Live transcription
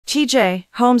TJ,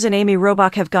 Holmes and Amy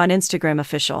Robach have gone Instagram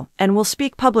official and will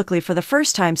speak publicly for the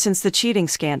first time since the cheating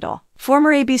scandal.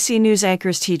 Former ABC News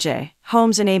anchors TJ,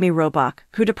 Holmes and Amy Robach,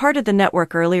 who departed the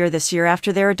network earlier this year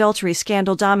after their adultery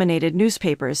scandal dominated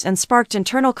newspapers and sparked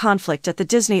internal conflict at the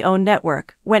Disney-owned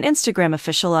network, went Instagram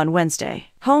official on Wednesday.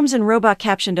 Holmes and Robach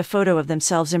captioned a photo of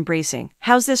themselves embracing,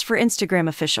 "How's this for Instagram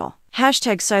official?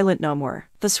 #SilentNoMore."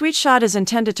 The sweet shot is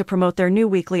intended to promote their new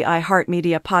weekly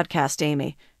iHeartMedia podcast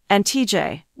Amy and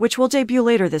TJ, which will debut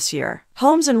later this year.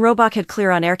 Holmes and Robach had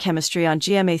clear on-air chemistry on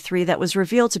GMA3 that was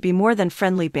revealed to be more than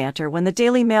friendly banter when the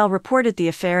Daily Mail reported the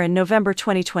affair in November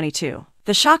 2022.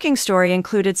 The shocking story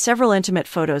included several intimate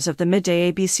photos of the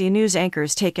midday ABC News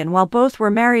anchors taken while both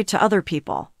were married to other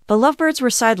people. The lovebirds were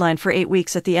sidelined for 8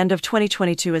 weeks at the end of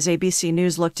 2022 as ABC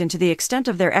News looked into the extent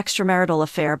of their extramarital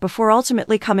affair before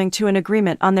ultimately coming to an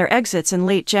agreement on their exits in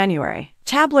late January.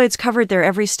 Tabloids covered their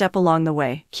every step along the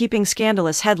way, keeping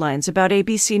scandalous headlines about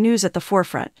ABC News at the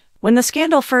forefront. When the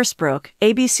scandal first broke,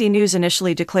 ABC News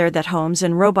initially declared that Holmes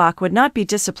and Robach would not be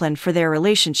disciplined for their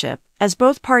relationship, as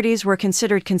both parties were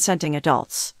considered consenting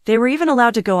adults. They were even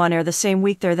allowed to go on air the same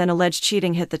week their then alleged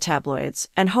cheating hit the tabloids,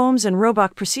 and Holmes and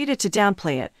Robach proceeded to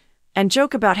downplay it and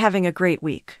joke about having a great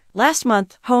week. Last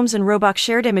month, Holmes and Robach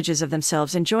shared images of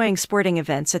themselves enjoying sporting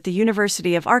events at the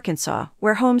University of Arkansas,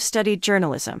 where Holmes studied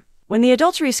journalism. When the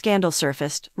adultery scandal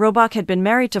surfaced, Robach had been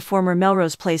married to former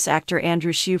Melrose Place actor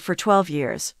Andrew Shue for 12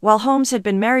 years, while Holmes had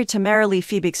been married to Marilee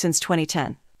Fiebig since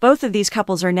 2010. Both of these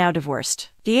couples are now divorced.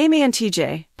 The Amy and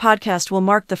TJ podcast will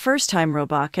mark the first time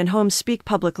Robach and Holmes speak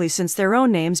publicly since their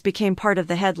own names became part of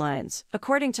the headlines,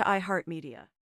 according to iHeartMedia.